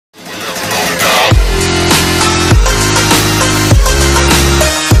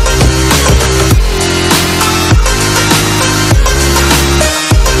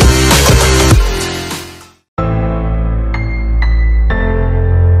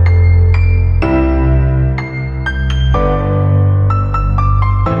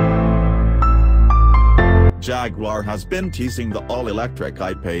Jaguar has been teasing the all-electric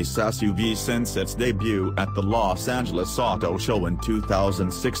I-Pace SUV since its debut at the Los Angeles Auto Show in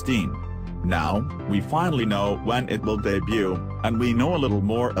 2016. Now, we finally know when it will debut, and we know a little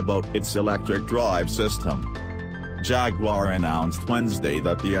more about its electric drive system. Jaguar announced Wednesday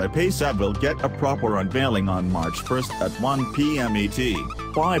that the I-Pace will get a proper unveiling on March 1 at 1 p.m. ET,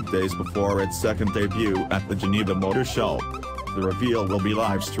 5 days before its second debut at the Geneva Motor Show. The reveal will be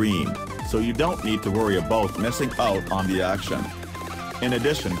live-streamed, so you don't need to worry about missing out on the action. In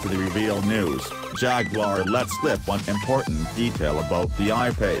addition to the reveal news, Jaguar let slip one important detail about the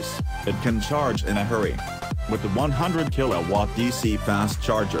I-Pace: it can charge in a hurry. With the 100 kilowatt DC fast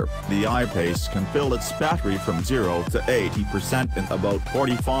charger, the I-Pace can fill its battery from 0 to 80% in about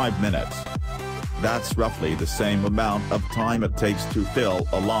 45 minutes. That's roughly the same amount of time it takes to fill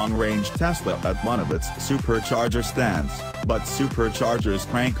a long-range Tesla at one of its supercharger stands, but superchargers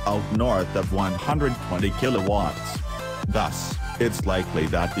crank out north of 120 kilowatts. Thus, it's likely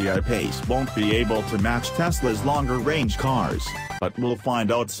that the I-Pace won't be able to match Tesla's longer-range cars, but we'll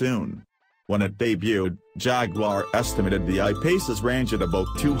find out soon. When it debuted, Jaguar estimated the I-Pace's range at about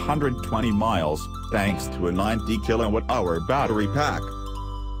 220 miles, thanks to a 90 kilowatt-hour battery pack.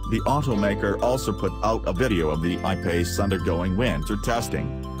 The automaker also put out a video of the I-Pace undergoing winter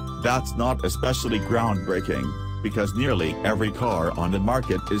testing. That's not especially groundbreaking, because nearly every car on the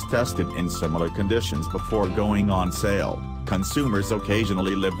market is tested in similar conditions before going on sale. Consumers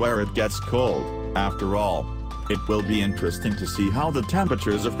occasionally live where it gets cold, after all. It will be interesting to see how the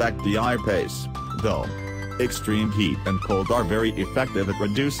temperatures affect the I-Pace, though. Extreme heat and cold are very effective at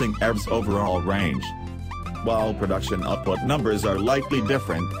reducing EV's overall range. While production output numbers are likely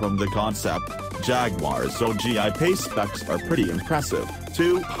different from the concept, Jaguar's OG I-Pace specs are pretty impressive: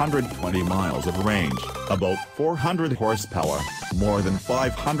 220 miles of range, about 400 horsepower, more than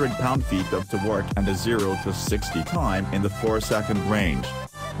 500 pound-feet of torque, and a 0 to 60 time in the 4-second range.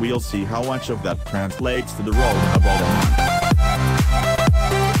 We'll see how much of that translates to the road about a month.